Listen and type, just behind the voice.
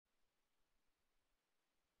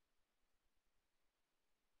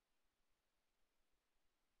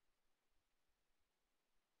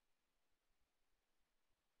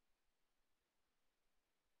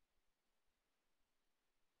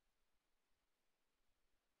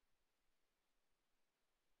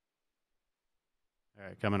All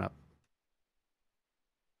right, coming up.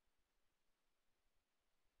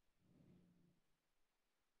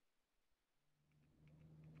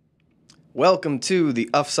 Welcome to the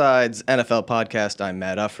Uffsides NFL podcast. I'm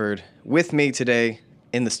Matt Ufford. With me today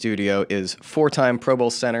in the studio is four-time Pro Bowl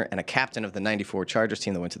center and a captain of the '94 Chargers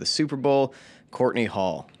team that went to the Super Bowl, Courtney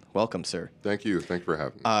Hall. Welcome, sir. Thank you. Thank you for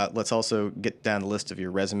having me. Let's also get down the list of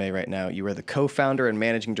your resume right now. You are the co-founder and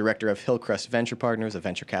managing director of Hillcrest Venture Partners, a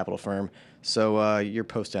venture capital firm. So your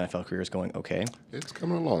post-NFL career is going okay. It's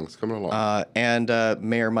coming along. It's coming along. And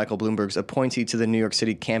Mayor Michael Bloomberg's appointee to the New York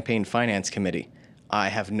City Campaign Finance Committee. I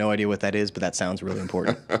have no idea what that is, but that sounds really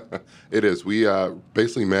important. It is. We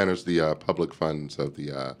basically manage the public funds of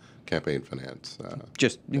the campaign finance. One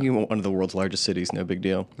of the world's largest cities, no big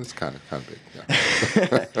deal. It's kind of big.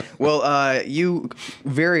 Yeah. Well, you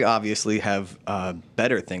very obviously have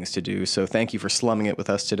better things to do, so thank you for slumming it with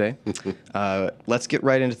us today. Let's get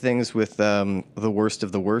right into things with the worst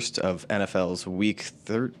of the worst of NFL's Week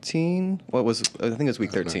 13. I think it was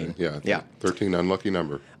Week 13. Yeah. 13, unlucky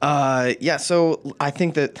number. So I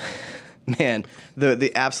think that, man,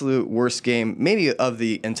 the absolute worst game maybe of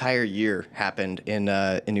the entire year happened in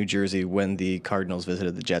New Jersey when the Cardinals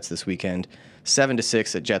visited the Jets this weekend.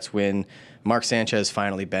 7-6, a Jets win. Mark Sanchez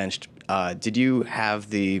finally benched. Did you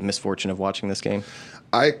have the misfortune of watching this game?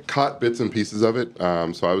 I caught bits and pieces of it.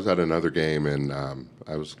 So I was at another game, and I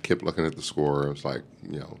kept looking at the score. It was like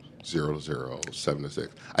 0-0, 7-6.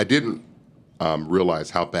 I didn't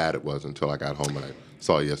realize how bad it was until I got home and I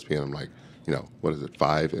saw ESPN. I'm like, what is it?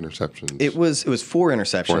 5 interceptions. It was 4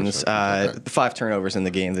 interceptions. Okay. 5 turnovers in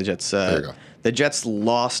the game. The Jets. There you go. The Jets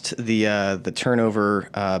lost the turnover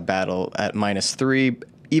battle at -3,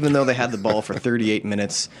 even though they had the ball for 38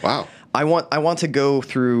 minutes. Wow. I want to go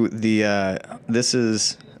through this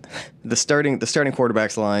is the starting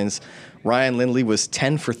quarterbacks lines. Ryan Lindley was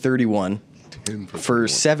 10 for 31 for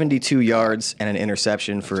 72 yards and an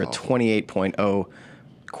interception for a 28.0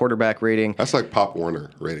 quarterback rating. That's like Pop Warner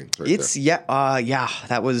ratings right there.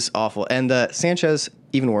 That was awful. And Sanchez,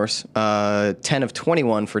 even worse, 10 of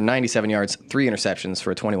 21 for 97 yards, 3 interceptions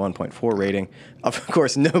for a 21.4 rating. Of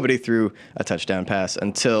course, nobody threw a touchdown pass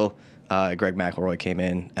until Greg McElroy came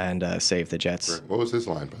in and saved the Jets. What was his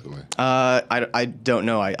line, by the way? I don't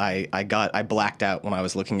know. I blacked out when I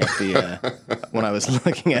was looking at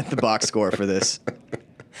the box score for this.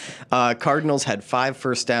 Cardinals had 5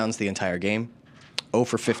 first downs the entire game. 0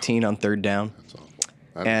 for 15 on third down. That's awful.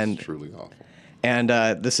 That's truly awful. And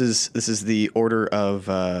this is the order of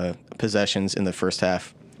possessions in the first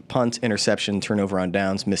half: punt, interception, turnover on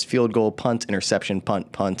downs, missed field goal, punt, interception,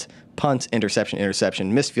 punt, punt, punt,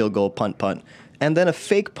 interception, missed field goal, punt, punt, and then a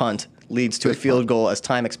fake punt leads to a field goal as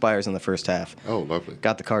time expires in the first half. Oh, lovely.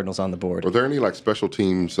 Got the Cardinals on the board. Were there any special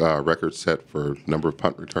teams records set for number of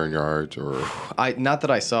punt return yards or? Not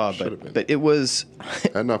that I saw, but it was.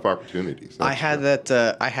 Had enough opportunities. I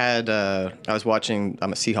was watching.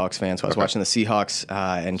 I'm a Seahawks fan, so I was watching the Seahawks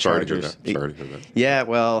and Chargers. Sorry to hear that. Yeah,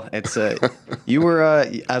 well, it's you were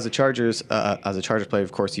as a Chargers player,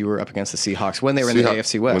 of course, you were up against the Seahawks when they were in the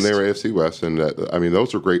AFC West. When they were AFC West, and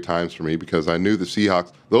those were great times for me because I knew the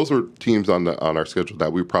Seahawks. Those were teams on our schedule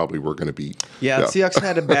that we probably were going to beat. Yeah, the Seahawks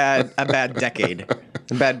had a bad decade,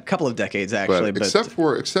 a bad couple of decades actually. But except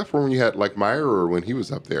for when you had like Meyer or when he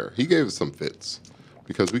was up there, he gave us some fits.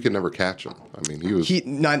 Because we could never catch him. I mean, he was.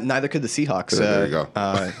 Neither could the Seahawks. There you go.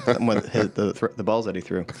 The balls that he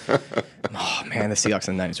threw. Oh man, the Seahawks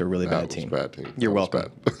in the '90s were a really bad team. Bad team. You're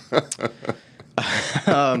welcome.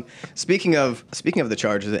 Speaking of the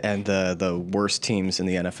Chargers and the worst teams in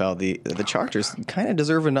the NFL, the Chargers kind of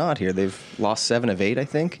deserve a nod here. They've lost 7 of 8, I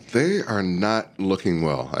think. They are not looking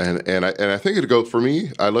well, and I think it goes for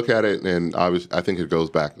me. I look at it, and obviously, I think it goes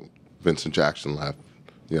back. Vincent Jackson left.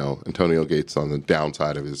 Antonio Gates on the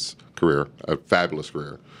downside of his career, a fabulous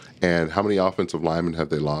career. And how many offensive linemen have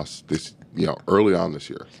they lost this, early on this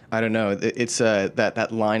year? I don't know. It's that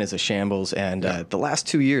line is a shambles, and the last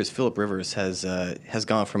 2 years, Phillip Rivers has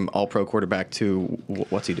gone from all-pro quarterback to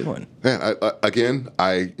what's he doing? Man,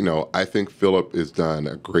 I think Phillip has done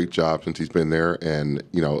a great job since he's been there, and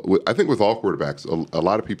I think with all quarterbacks, a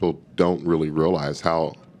lot of people don't really realize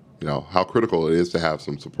how critical it is to have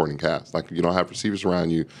some supporting cast. Like, you don't have receivers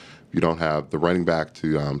around you. You don't have the running back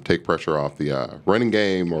to take pressure off the running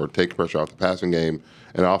game or take pressure off the passing game,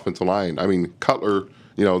 and offensive line. I mean, Cutler,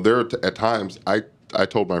 at times, I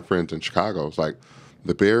told my friends in Chicago, it's like,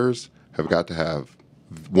 the Bears have got to have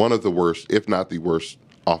one of the worst, if not the worst,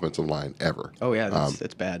 offensive line ever. Oh, yeah,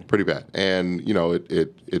 it's bad. Pretty bad. And,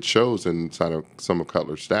 it shows in some of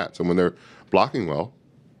Cutler's stats. And when they're blocking well,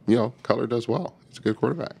 Cutler does well. He's a good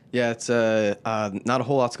quarterback. Yeah, it's not a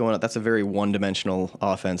whole lot's going on. That's a very one-dimensional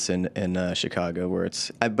offense in Chicago, where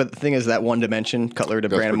it's. But the thing is, that one dimension, Cutler to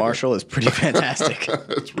Brandon Marshall, is pretty fantastic.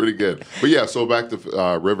 It's pretty good. But yeah, so back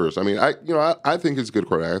to Rivers. I mean, I think he's a good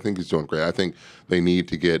quarterback. I think he's doing great. I think they need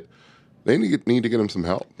to get him some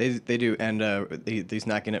help. They do, and he's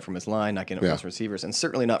not getting it from his line, not getting it from his receivers, and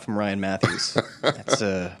certainly not from Ryan Matthews. That's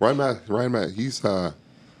Ryan Matthews. He's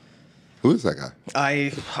who is that guy?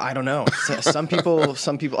 I don't know. Some people.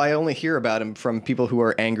 I only hear about him from people who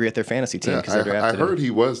are angry at their fantasy team because they drafted him. I heard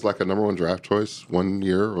he was like a #1 draft choice one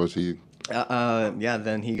year. Or was he? Yeah.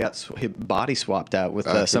 Then he got his body swapped out with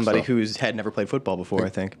somebody who's had never played football before. I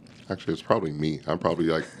think. Actually, it's probably me. I'm probably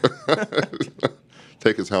like.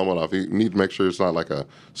 Take his helmet off. You need to make sure it's not like a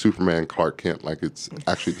Superman Clark Kent, like it's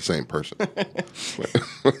actually the same person.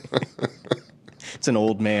 It's an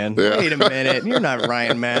old man. Yeah. Wait a minute, you're not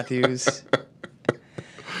Ryan Matthews.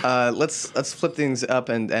 Let's flip things up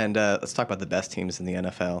and let's talk about the best teams in the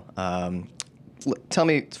NFL. Tell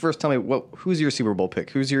me who's your Super Bowl pick?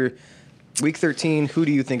 Who's your Week 13? Who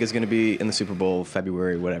do you think is going to be in the Super Bowl,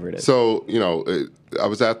 February, whatever it is? So I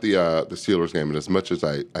was at the Steelers game, and as much as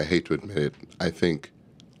I hate to admit it, I think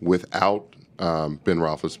without Ben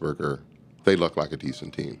Roethlisberger, they look like a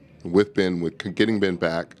decent team. With getting Ben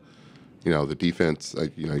back, the defense,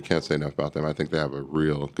 you can't say enough about them. I think they have a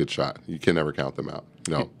real good shot. You can never count them out.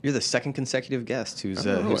 You're the second consecutive guest who's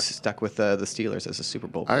stuck with the Steelers as a Super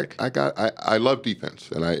Bowl pick. I love defense,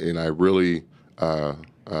 and I really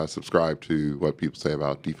subscribe to what people say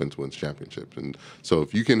about defense wins championships. And so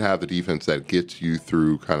if you can have the defense that gets you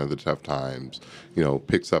through kind of the tough times,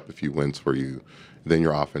 picks up a few wins for you, then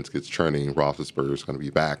your offense gets churning. Roethlisberger is going to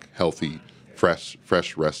be back, healthy, fresh,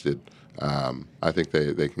 rested. I think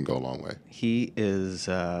they can go a long way. He is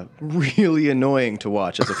really annoying to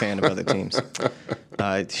watch as a fan of other teams.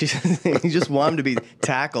 You just want him to be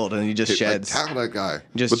tackled, and he just sheds. Tackle that guy.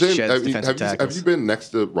 Just sheds defensive tackles. Have you been next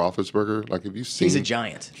to Roethlisberger? Like, have you seen? He's a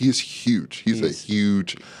giant. He is huge. He's a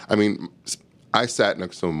huge. I mean, I sat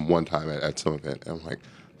next to him one time at some event, and I'm like,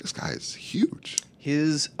 this guy is huge.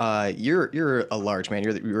 You're a large man.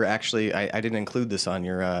 You're actually I didn't include this on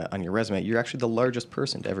your resume. You're actually the largest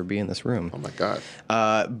person to ever be in this room. Oh my God!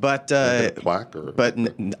 But a plaque or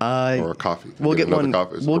a coffee. We'll get one.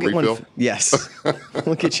 We'll get refill? One. Yes,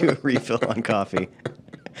 we'll get you a refill on coffee.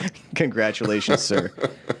 Congratulations, sir.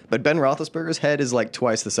 But Ben Roethlisberger's head is like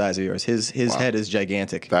twice the size of yours. His head is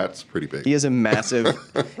gigantic. That's pretty big. He is a massive.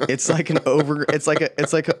 It's like an overgrown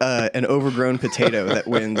potato that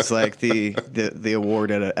wins like the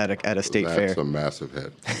award at a state fair. That's a massive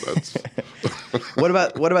head. That's What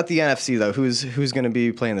about the NFC though? Who's going to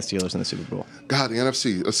be playing the Steelers in the Super Bowl? God, the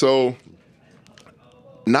NFC. So,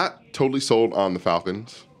 not totally sold on the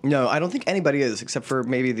Falcons. No, I don't think anybody is, except for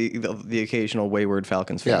maybe the occasional wayward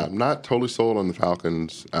Falcons fan. Yeah, I'm not totally sold on the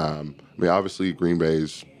Falcons. I mean, obviously Green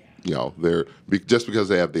Bay's, they're just because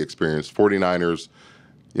they have the experience. 49ers,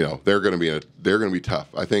 they're going to be tough.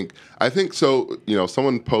 I think so.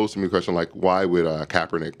 Someone posed me a question like, why would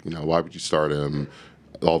Kaepernick? Why would you start him?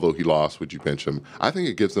 Although he lost, would you bench him? I think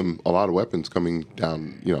it gives them a lot of weapons coming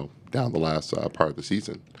down. Down the last part of the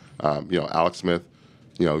season. Alex Smith,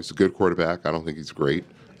 he's a good quarterback. I don't think he's great.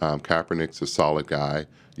 Kaepernick's a solid guy.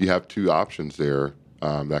 You have two options there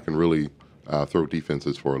that can really throw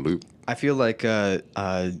defenses for a loop. I feel like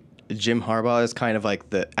Jim Harbaugh is kind of like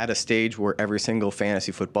at a stage where every single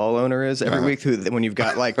fantasy football owner is every week. When you've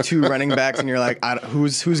got like two running backs and you're like,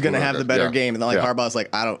 who's going to have the better game? And then Harbaugh's like,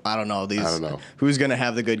 I don't know these. I don't know who's going to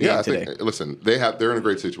have the good game today. Listen, they're in a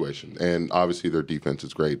great situation, and obviously their defense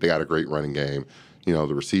is great. They got a great running game.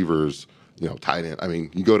 The receivers. Tight end. I mean,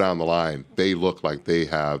 you go down the line, they look like they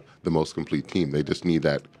have the most complete team. They just need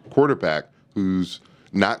that quarterback who's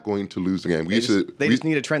not going to lose the game. They just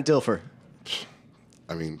need a Trent Dilfer.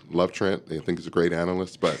 I mean, love Trent. I think he's a great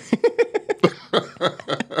analyst, but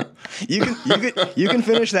you can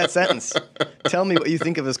finish that sentence. Tell me what you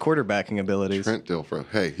think of his quarterbacking abilities. Trent Dilfer.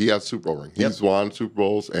 Hey, he has a Super Bowl ring. He's won Super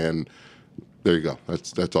Bowls, and there you go.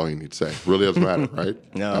 That's all you need to say. Really doesn't matter,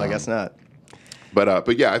 right? No, I guess not.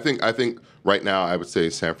 But yeah, I think right now I would say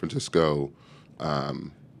San Francisco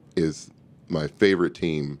is my favorite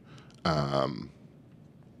team. I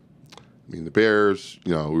mean, the Bears,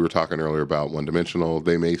 we were talking earlier about one-dimensional.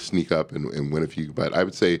 They may sneak up and win a few, but I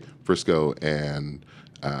would say Frisco and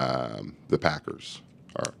the Packers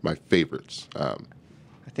are my favorites. I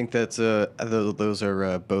think those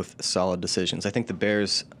are both solid decisions. I think the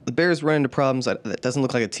Bears run into problems. That doesn't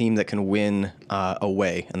look like a team that can win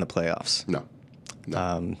away in the playoffs. No.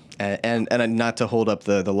 And not to hold up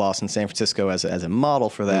the loss in San Francisco as a model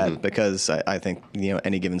for that, because I think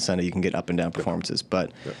any given Sunday you can get up and down performances,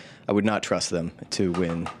 but I would not trust them to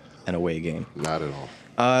win an away game. Not at all.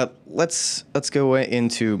 Let's go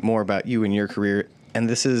into more about you and your career, and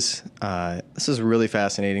this is really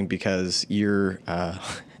fascinating because you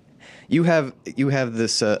have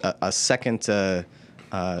this a second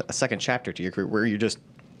chapter to your career where you're just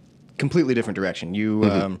completely different direction. You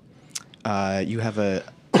have a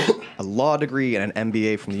law degree and an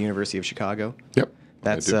MBA from the University of Chicago. Yep.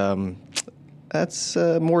 That's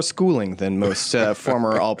more schooling than most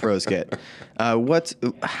former All-Pros get.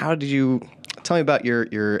 How did you tell me about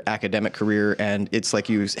your academic career? And it's like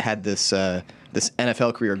you had this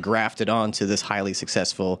NFL career grafted onto this highly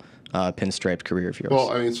successful pinstriped career of yours.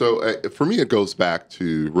 Well, I mean, so for me, it goes back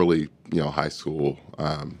to really high school,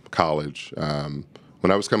 college.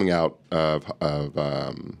 When I was coming out of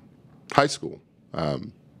high school, I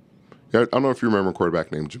don't know if you remember a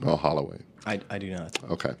quarterback named Jamel Holloway. I do not.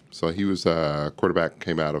 Okay. So he was a quarterback,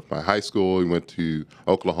 came out of my high school. He went to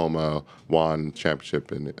Oklahoma, won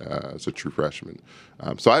championship as a true freshman.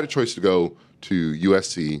 So I had a choice to go to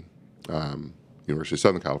USC, University of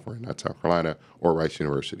Southern California, not South Carolina, or Rice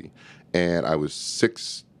University. And I was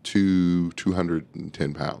 6'2",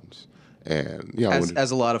 210 pounds. And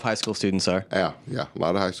as a lot of high school students are. Yeah, a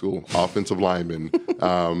lot of high school offensive linemen.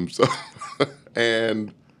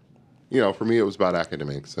 And for me, it was about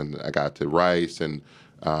academics, and I got to Rice and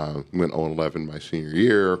went 0-11 my senior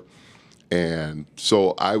year, and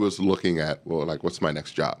so I was looking at what's my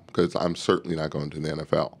next job, because I'm certainly not going to the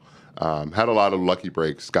NFL. Had a lot of lucky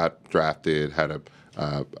breaks, got drafted, had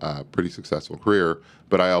a pretty successful career,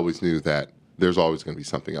 but I always knew that there's always going to be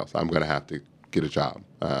something else. I'm going to have to get a job.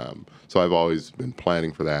 So I've always been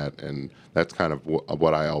planning for that, and that's kind of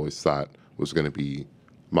what I always thought was going to be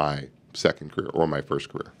my second career or my first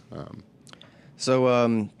career. This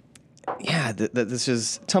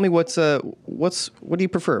is. Tell me what do you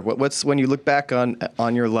prefer? What's when you look back on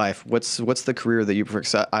your life? What's the career that you prefer?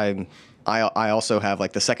 'Cause I also have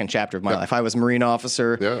like the second chapter of my life. I was a Marine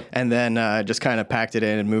officer, and then just kind of packed it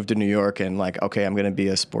in and moved to New York, and okay, I'm going to be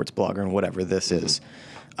a sports blogger and whatever this is.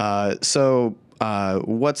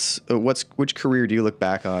 Which career do you look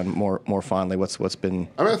back on more fondly? What's been?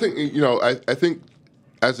 I mean, I think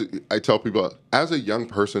I think I tell people, as a young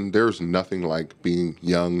person, there's nothing like being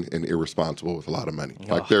young and irresponsible with a lot of money.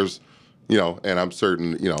 Like there's, and I'm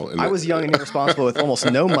certain, I was young and irresponsible with almost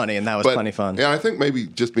no money, and that was plenty fun. Yeah, I think maybe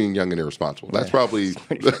just being young and irresponsible. That's probably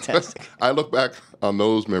pretty fantastic. I look back on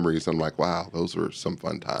those memories and I'm like, wow, those were some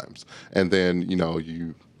fun times. And then,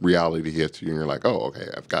 reality hits you and you're like, oh, okay,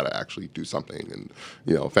 I've got to actually do something, and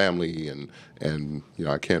family and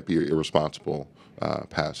I can't be irresponsible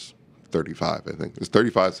past 35. I think it's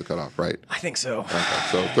 35 is the cutoff, right? I think so. Okay,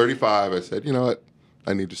 so 35, I said, you know what,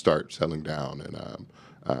 I need to start settling down, and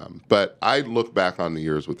but I look back on the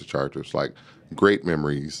years with the Chargers like great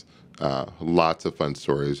memories, lots of fun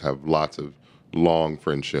stories, have lots of long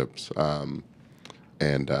friendships, and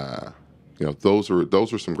those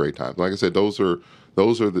are some great times. Like I said, those are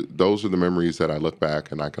the memories that I look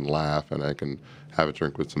back and I can laugh and I can have a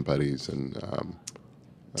drink with some buddies and.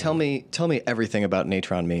 Tell me everything about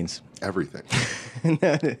Natron Means. Everything.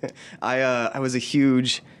 I was a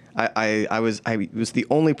huge. I was the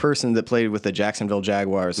only person that played with the Jacksonville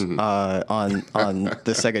Jaguars on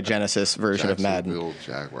the Sega Genesis version of Madden. Jacksonville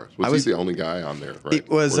Jaguars. Was he the only guy on there? Right? It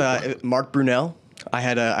was Mark Brunell. I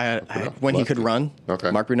had when he could run.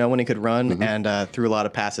 Okay. Mark Brunell when he could run, and threw a lot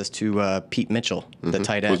of passes to Pete Mitchell, the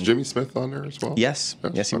tight end. Was Jimmy Smith on there as well? Yes,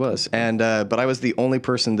 he was. And but I was the only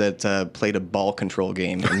person that played a ball control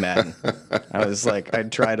game in Madden. I was like,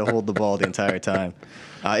 I'd try to hold the ball the entire time.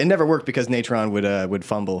 It never worked because Natron would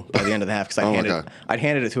fumble by the end of the half because I'd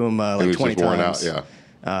handed it to him like 20 times. Out,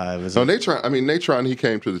 yeah. Natron. I mean, Natron. He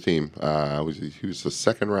came to the team. He was a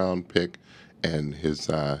second round pick. And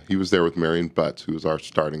he was there with Marion Butts, who was our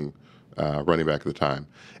starting running back at the time.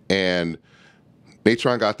 And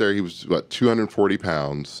Natron got there. He was, 240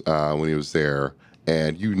 pounds when he was there.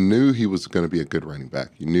 And you knew he was going to be a good running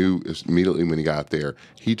back. You knew immediately when he got there.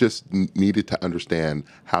 He just needed to understand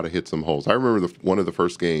how to hit some holes. I remember one of the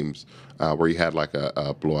first games where he had like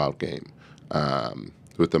a blowout game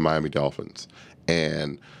with the Miami Dolphins.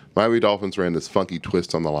 And Miami Dolphins ran this funky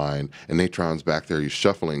twist on the line, and Natron's back there. He's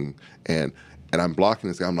shuffling, and I'm blocking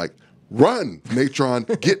this guy. I'm like, run, Natron,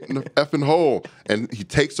 get in the effing hole. And he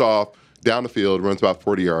takes off down the field, runs about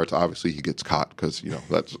 40 yards. Obviously, he gets caught because,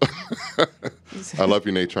 that's – I love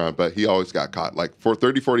you, Natron, but he always got caught. Like, for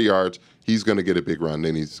 30, 40 yards, he's going to get a big run,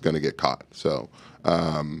 then he's going to get caught. So,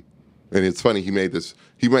 And it's funny, he made this.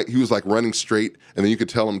 He was like running straight, and then you could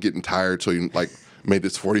tell him getting tired, so he like made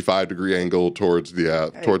this 45-degree angle towards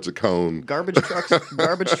the cone.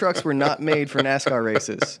 Garbage trucks were not made for NASCAR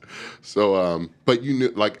races. So, but you knew,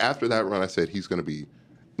 like after that run, I said he's going to be.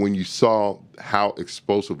 When you saw how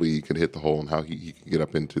explosively he could hit the hole and how he could get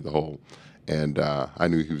up into the hole, and I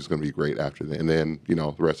knew he was going to be great after that. And then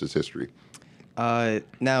the rest is history.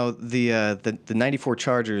 Now the '94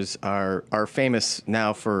 Chargers are famous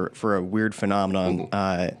now for a weird phenomenon,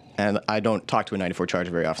 and I don't talk to a '94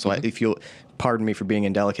 Charger very often. So if you'll pardon me for being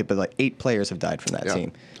indelicate, but like 8 players have died from that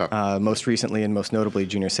team. Most recently and most notably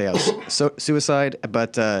Junior Seau's suicide,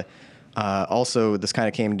 but also this kind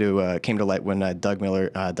of came to light when Doug Miller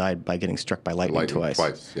died by getting struck by lightning twice.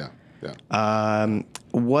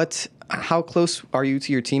 How close are you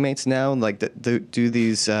to your teammates now? Like, do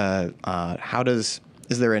these?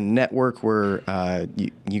 Is there a network where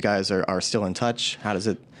you guys are still in touch?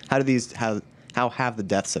 How have the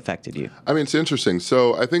deaths affected you? I mean, it's interesting.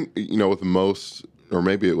 So I think with most, or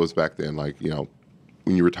maybe it was back then, like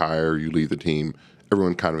when you retire, you leave the team,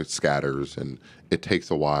 everyone kind of scatters, and it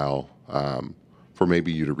takes a while for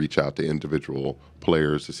maybe you to reach out to individual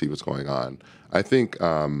players to see what's going on. I think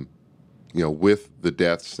with the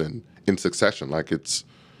deaths and in succession, like it's,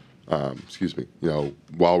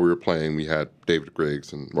 while we were playing, we had David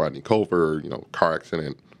Griggs and Rodney Culver, car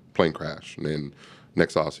accident, plane crash, and then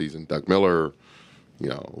next offseason, Doug Miller.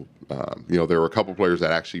 There were a couple players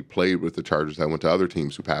that actually played with the Chargers that went to other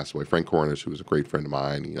teams who passed away. Frank Cornish, who was a great friend of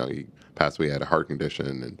mine, he passed away, had a heart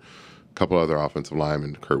condition, and a couple other offensive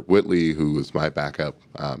linemen, Kurt Whitley, who was my backup,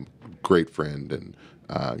 great friend, and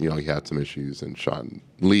he had some issues, and Sean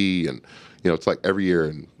Lee, and it's like every year,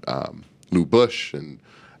 and Lou Bush,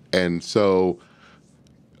 and so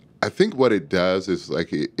I think what it does is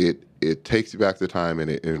like it takes you back to time, and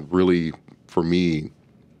it really, for me,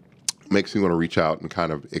 makes me want to reach out and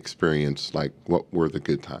kind of experience like what were the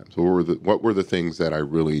good times, what were the things that I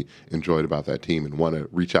really enjoyed about that team, and want to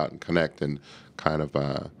reach out and connect and kind of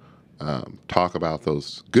talk about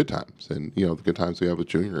those good times, and the good times we have with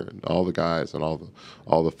Junior and all the guys and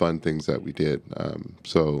all the fun things that we did.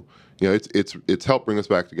 So it's helped bring us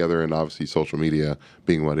back together, and obviously social media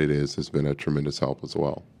being what it is has been a tremendous help as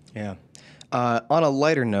well. Yeah. On a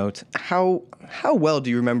lighter note, how well do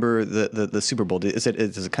you remember the Super Bowl? Is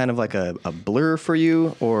it kind of like a blur for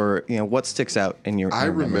you, or what sticks out in your? I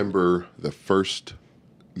remember the first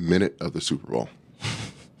minute of the Super Bowl.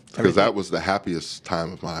 Because that was the happiest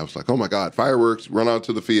time of my life. I was like, oh my God, fireworks, run out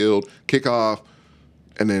to the field, kick off,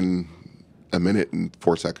 and then a minute and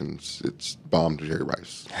 4 seconds, it's bomb to Jerry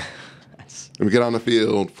Rice. And we get on the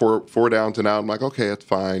field, four downs and out. I'm like, okay, that's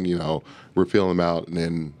fine. We're feeling them out, and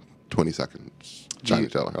then 20 seconds. Johnny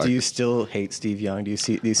Teller. Do you still hate Steve Young? Do you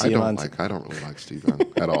see him on? I don't really like Steve Young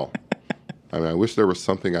at all. I mean, I wish there was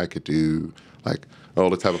something I could do, like, oh,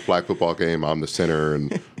 let's have a flag football game. I'm the center,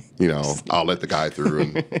 and I'll let the guy through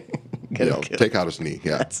and take out his knee.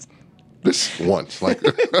 Yeah, this once, like,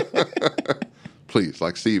 please,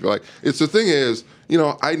 like Steve. Like, it's the thing is,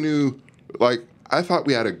 I knew, like, I thought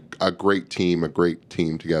we had a great team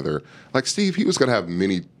together. Like Steve, he was going to have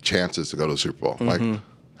many chances to go to the Super Bowl. Like,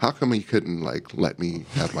 how come he couldn't like let me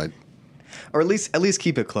have my, or at least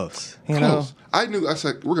keep it close? Close. I knew. I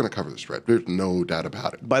said we're going to cover the spread. There's no doubt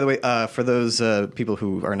about it. By the way, for those people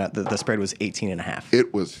who are not, the spread was 18.5.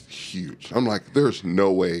 It was huge. I'm like, there's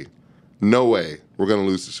no way we're going to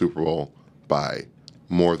lose the Super Bowl by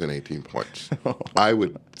more than 18 points. I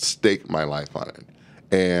would stake my life on it.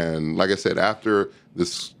 And like I said, after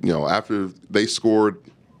this, after they scored,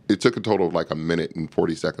 it took a total of like a minute and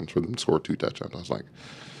 40 seconds for them to score 2 touchdowns. I was like,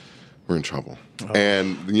 we're in trouble. Oh.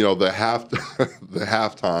 And the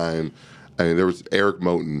halftime. I mean, there was Eric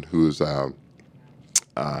Moten, who was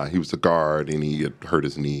he was a guard, and he had hurt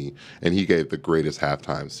his knee, and he gave the greatest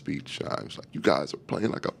halftime speech. He was like, "You guys are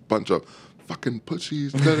playing like a bunch of fucking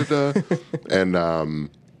pussies," da da da, and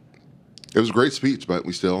it was a great speech, but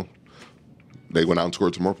they went out and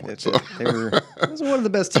scored some more points. So. It was one of the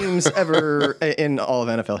best teams ever in all of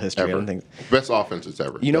NFL history. Ever. I don't think best offenses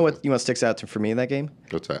ever. You know what sticks out for me in that game?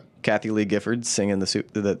 What's that? Kathie Lee Gifford singing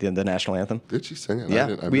the national anthem. Did she sing it?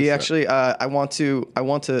 Yeah, we actually. I want to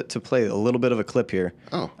play a little bit of a clip here.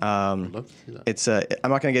 Oh, I'd love to see that. It's. I'm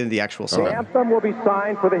not going to get into the actual song. The anthem will be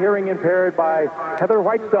signed for the hearing impaired by Heather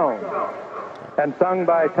Whitestone, and sung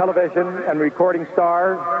by television and recording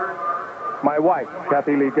star, my wife,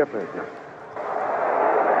 Kathie Lee Gifford.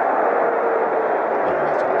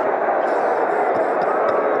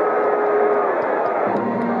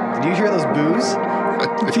 Did you hear those boos?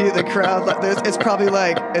 The crowd, it's probably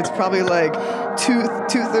like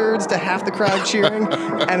two-thirds to half the crowd cheering,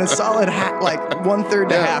 and a solid like 1/3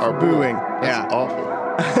 to half booing. That's awful.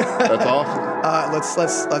 That's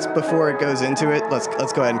awful. Let's before it goes into it, let's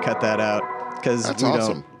go ahead and cut that out because That's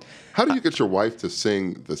awesome. How do you get your wife to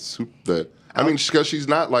sing I mean, because she's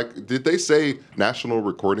not like. Did they say national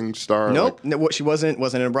recording star? Nope. No, she wasn't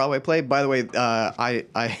in a Broadway play. By the way, I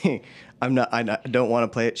don't want to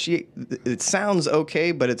play it. It sounds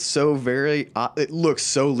okay, but it's so very. It looks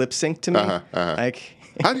so lip synced to me. Like,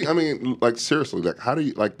 how do you? I mean, like seriously, like how do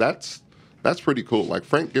you? Like that's pretty cool. Like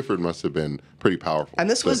Frank Gifford must have been pretty powerful. And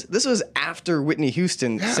this was after Whitney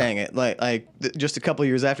Houston sang it. Like just a couple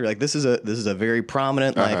years after. Like this is a very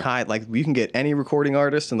prominent high. Like you can get any recording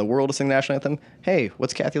artist in the world to sing the national anthem. Hey,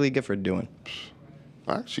 what's Kathie Lee Gifford doing?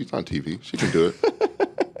 She's on TV. She can do it.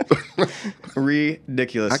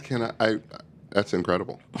 Ridiculous. I cannot. That's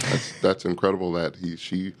incredible. That's incredible that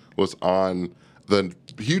she was on the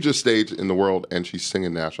hugest stage in the world and she's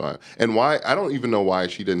singing national anthem. And why? I don't even know why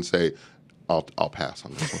she didn't say, I'll pass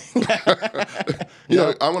on this one.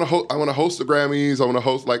 I want to host the Grammys. I want to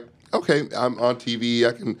host okay, I'm on TV.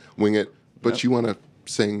 I can wing it. But you want to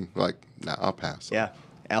sing nah, I'll pass. Yeah,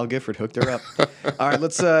 Al Gifford hooked her up. All right,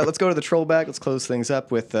 let's go to the troll bag. Let's close things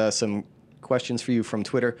up with some questions for you from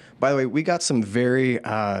Twitter. By the way, we got some very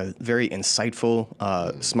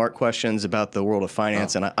insightful, smart questions about the world of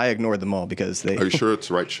finance, and I ignored them all because they. Are you sure it's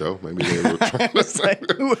the right show? Maybe they were trying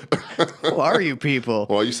to. Who are you people?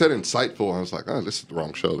 Well, you said insightful. I was like, oh, this is the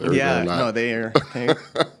wrong show. They are.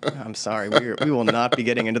 I'm sorry. We will not be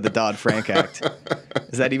getting into the Dodd-Frank Act.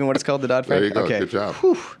 Is that even what it's called, the Dodd-Frank? There you go. Okay. Good job.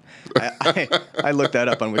 Whew. I looked that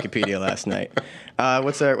up on Wikipedia last night.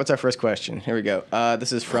 What's our first question? Here we go.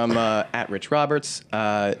 This is from at Rich Roberts.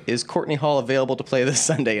 Is Courtney Hall available to play this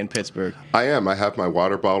Sunday in Pittsburgh? I am. I have my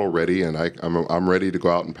water bottle ready, and I'm ready to go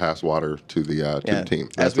out and pass water to the team.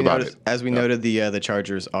 That's about it. As we noted, the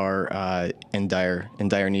Chargers are in dire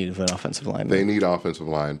need of an offensive lineman. They need offensive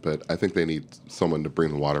line, but I think they need someone to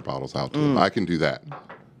bring the water bottles out to them. I can do that.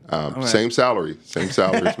 Right. Same salary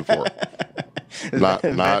as before. Not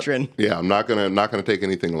veteran. Yeah, I'm not gonna take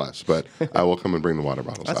anything less, but I will come and bring the water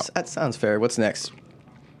bottles out. That sounds fair. What's next?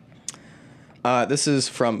 This is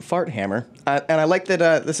from Fart Hammer, and I like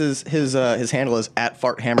that this is his handle is at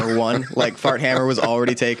FartHammer1. Like Fart Hammer was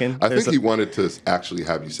already taken. I think he wanted to actually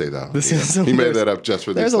have you say that. He made that up just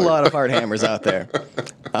for this. There's a lot of Fart Hammers out there.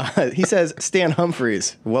 He says Stan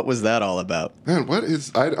Humphries. What was that all about? Man, what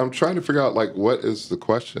is? I'm trying to figure out what is the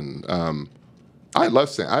question. I love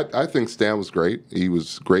Stan. I think Stan was great. He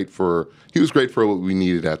was great for what we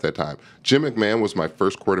needed at that time. Jim McMahon was my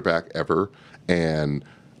first quarterback ever, and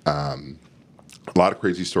a lot of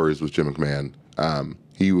crazy stories with Jim McMahon.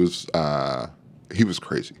 He was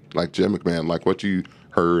crazy. Like Jim McMahon, like what you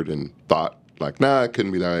heard and thought, nah, it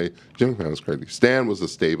couldn't be that way. Jim McMahon was crazy. Stan was a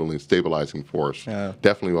stabilizing force. Yeah.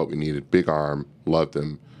 Definitely what we needed. Big arm, loved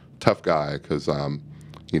him. Tough guy, because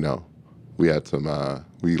we had some.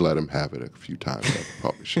 We let him have it a few times.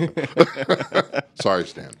 Probably should. Sorry,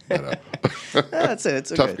 Stan. That's it.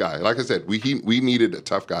 It's tough okay. Guy. Like I said, we needed a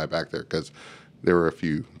tough guy back there because there were a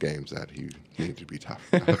few games that he needed to be tough.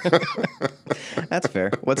 That's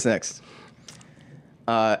fair. What's next?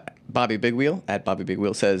 Bobby Big Wheel at Bobby Big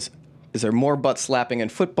Wheel says, "Is there more butt slapping in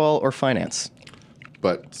football or finance?"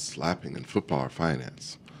 Butt slapping in football or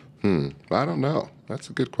finance? I don't know.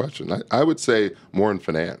 That's a good question. I would say more in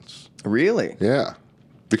finance. Really? Yeah.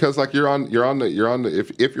 Because if you're on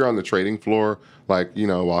the trading floor,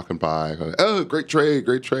 walking by, oh, great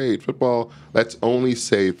trade, football. That's only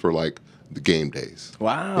saved for the game days.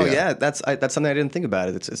 Wow, yeah, that's something I didn't think about.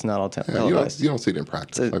 It's not all televised. You don't see it in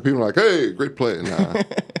practice. People are like, hey, great play, and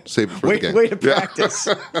save it for the game. Way to practice.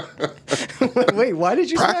 Wait, why did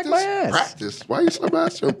you smack my ass? Practice. Why are you so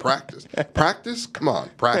master in practice? Practice? Come on,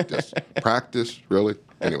 practice. Practice? Really?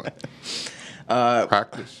 Anyway.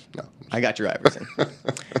 Practice? No. I got your Iverson.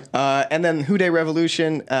 And then Who Day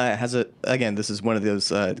Revolution has this is one of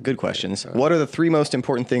those good questions. What are the 3 most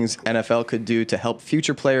important things NFL could do to help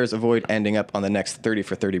future players avoid ending up on the next 30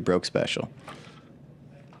 for 30 broke special?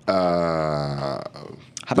 How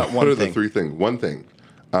about one thing? What are the 3 things? One thing.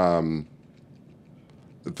 I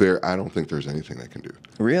don't think there's anything they can do.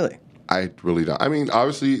 Really? I really don't. I mean,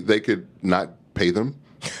 obviously, they could not pay them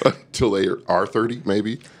until they are 30,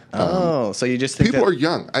 maybe. So you just think people are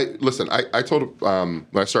young. I told when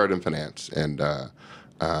I started in finance, and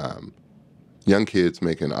young kids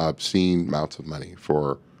making obscene amounts of money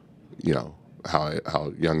for,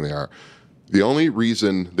 how young they are. The only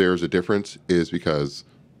reason there's a difference is because,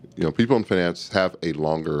 people in finance have a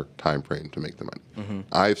longer time frame to make the money. Mm-hmm.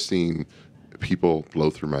 I've seen people blow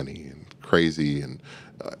through money and crazy, and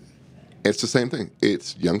it's the same thing.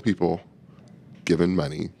 It's young people giving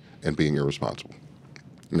money and being irresponsible.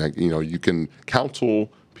 Like, you can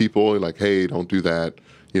counsel people like, hey, don't do that.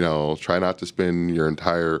 Try not to spend your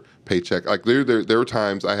entire paycheck. Like there were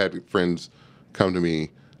times I had friends come to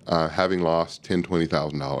me having lost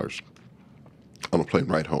 $10,000-$20,000 on a plane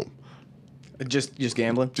ride home. Just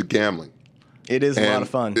gambling? Just gambling. It is a lot of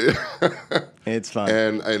fun. It's fun.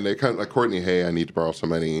 And they come like, Courtney, hey, I need to borrow some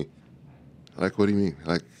money. Like, what do you mean?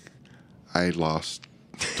 Like, I lost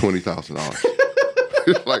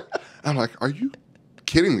 $20,000. Like, I'm like, are you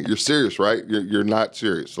kidding me? You're serious, right? You're not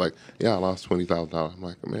serious. Like, yeah, I lost $20,000. I'm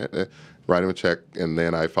like, man, write him a check, and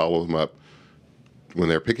then I follow them up. When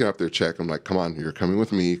they're picking up their check, I'm like, come on, you're coming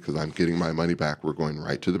with me because I'm getting my money back. We're going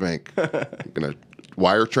right to the bank. I'm going to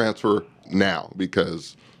wire transfer now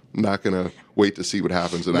because I'm not going to wait to see what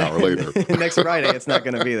happens an hour later. Next Friday, it's not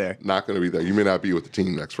going to be there. Not going to be there. You may not be with the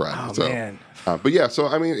team next Friday. Oh, man. But yeah, so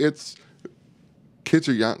I mean, kids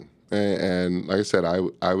are young. And like I said,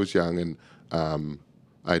 I was young, and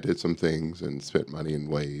I did some things and spent money in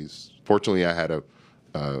ways. Fortunately, I had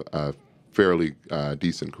a fairly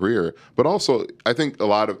decent career, but also I think a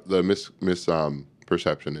lot of the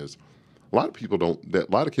perception is a lot of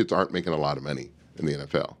kids aren't making a lot of money in the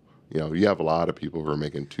NFL. You have a lot of people who are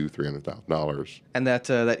making $200,000-$300,000. And that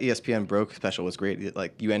ESPN Broke special was great.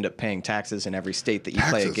 Like, you end up paying taxes in every state that you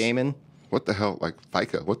play a game in. What the hell? Like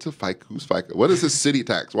FICA? What's a FICA? Who's FICA? What is this city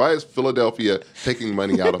tax? Why is Philadelphia taking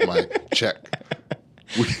money out of my check?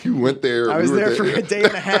 We went there. I was there for a day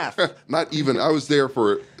and a half. Not even. I was there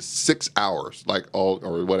for 6 hours,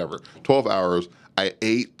 or whatever, 12 hours. I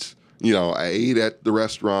ate. I ate at the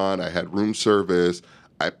restaurant. I had room service.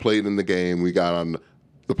 I played in the game. We got on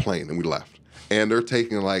the plane and we left. And they're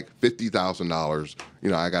taking like $50,000.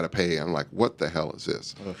 I got to pay. I'm like, what the hell is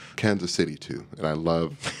this? Ugh. Kansas City too, and I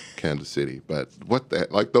love Kansas City. But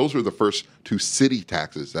those were the first two city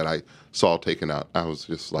taxes that I saw taken out. I was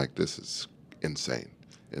just like, this is insane.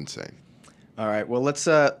 All right. Well, let's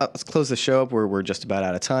close the show up. We're just about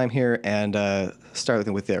out of time here, and start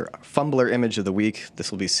with their Fumbler Image of the Week.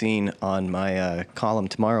 This will be seen on my column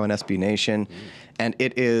tomorrow in SB Nation, and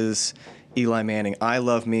it is Eli Manning. I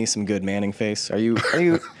love me some good Manning face. Are you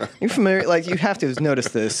familiar? Like, you have to have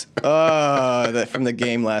noticed this. That from the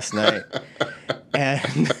game last night,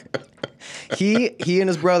 and. He and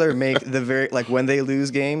his brother make the when they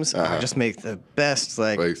lose games, just make the best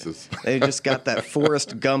faces. They just got that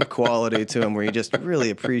Forrest Gump quality to them, where you just really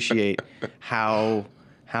appreciate how.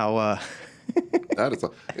 That is.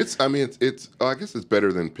 It's. I guess it's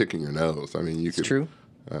better than picking your nose. I mean, you could. It's true.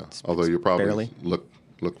 Although you probably barely.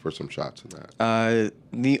 look for some shots of that.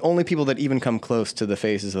 The only people that even come close to the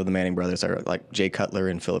faces of the Manning brothers are like Jay Cutler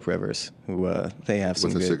and Phillip Rivers, who they have some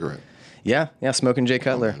with a good cigarette. Yeah, smoking Jay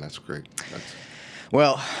Cutler. Oh, man, that's great.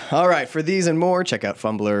 Well, all right. For these and more, check out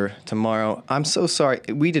Fumbler tomorrow. I'm so sorry.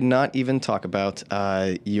 We did not even talk about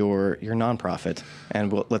your nonprofit,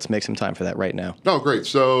 and let's make some time for that right now. No, great.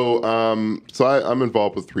 So I'm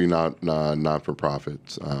involved with three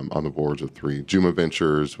not-for-profits on the boards of three. Juma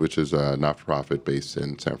Ventures, which is a not-for-profit based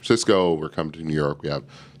in San Francisco. We're coming to New York. We have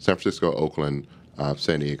San Francisco, Oakland,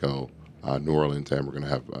 San Diego, New Orleans, and we're going to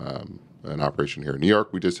have an operation here in New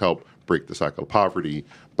York. We just help break the cycle of poverty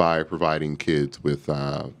by providing kids with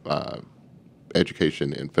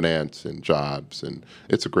education and finance and jobs, and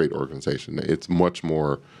it's a great organization. It's much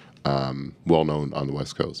more well-known on the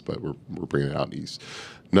West Coast, but we're bringing it out east.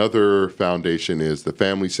 Another foundation is the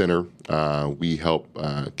Family Center. We help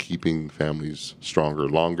keeping families stronger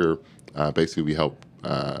longer. Basically, we help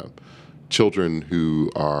children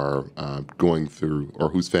who are going through, or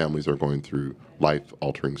whose families are going through,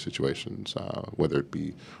 life-altering situations, whether it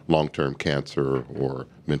be long-term cancer or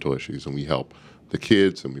mental issues. And we help the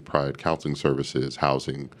kids, and we provide counseling services,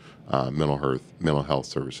 housing, mental health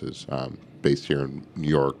services based here in New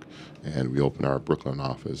York. And we open our Brooklyn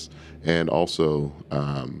office. And also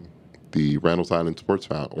the Randall's Island Sports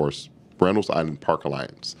Found, or Randall's Island Park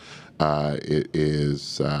Alliance. It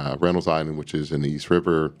is Randall's Island, which is in the East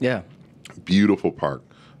River. Yeah. Beautiful park.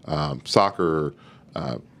 Soccer,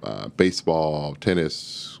 baseball,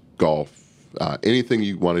 tennis, golf, anything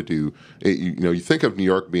you want to do. You think of New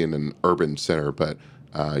York being an urban center, but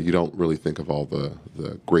you don't really think of all the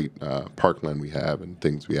great parkland we have and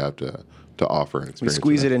things we have to offer and experience. We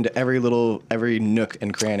squeeze it into every nook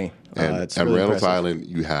and cranny. And really Randall's impressive. Island,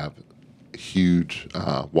 you have huge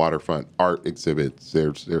waterfront art exhibits.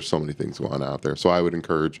 There's so many things going on out there. So I would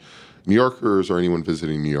encourage New Yorkers or anyone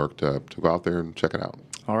visiting New York to go out there and check it out.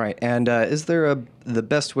 All right. And is there the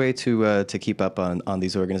best way to keep up on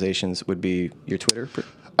these organizations would be your Twitter?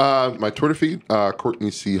 My Twitter feed,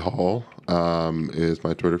 Courtney C. Hall, is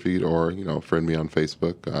my Twitter feed, or friend me on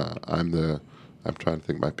Facebook. I'm trying to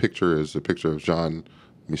think. My picture is a picture of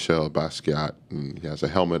Jean-Michel Basquiat, and he has a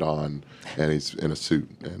helmet on, and he's in a suit,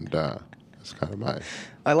 and that's kind of my.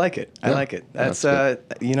 I like it. I like it. That's I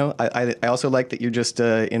also like that you're just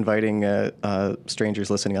inviting strangers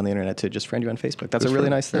listening on the internet to just friend you on Facebook. That's a really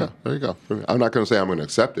nice thing. Yeah, there you go. I'm not going to say I'm going to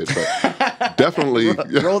accept it, but definitely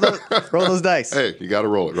roll those dice. Hey, you got to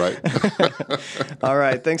roll it, right? All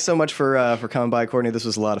right. Thanks so much for coming by, Courtney. This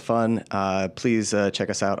was a lot of fun. Please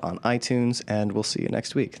check us out on iTunes, and we'll see you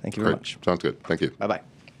next week. Thank you very much. Sounds good. Thank you. Bye-bye.